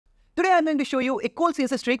Today I'm going to show you a cool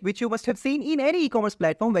CSS trick which you must have seen in any e-commerce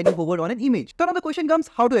platform when you hover on an image. So now the question comes,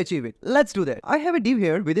 how to achieve it? Let's do that. I have a div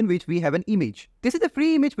here within which we have an image. This is the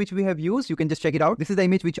free image which we have used. You can just check it out. This is the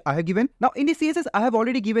image which I have given. Now in the CSS, I have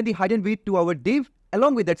already given the height and width to our div.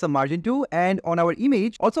 Along with that some margin too, and on our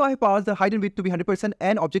image also I have passed the height and width to be 100%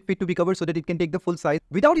 and object fit to be covered so that it can take the full size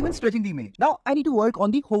without even stretching the image. Now I need to work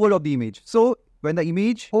on the hover of the image. So when the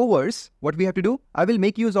image hovers, what we have to do, I will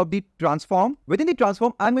make use of the transform. Within the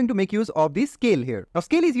transform, I'm going to make use of the scale here. Now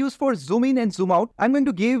scale is used for zoom in and zoom out. I'm going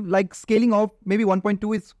to give like scaling of maybe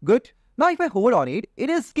 1.2 is good. Now if I hover on it, it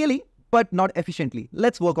is scaling but not efficiently.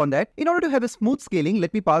 Let's work on that. In order to have a smooth scaling,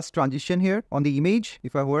 let me pass transition here on the image.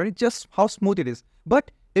 If I hover it, just how smooth it is. But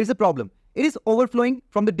there is a problem. It is overflowing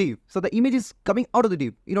from the div. So the image is coming out of the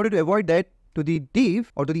div. In order to avoid that, to the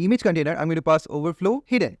div or to the image container, I'm going to pass overflow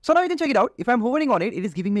hidden. So now you can check it out. If I'm hovering on it, it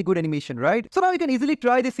is giving me good animation, right? So now you can easily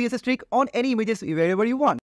try this CSS trick on any images wherever you want.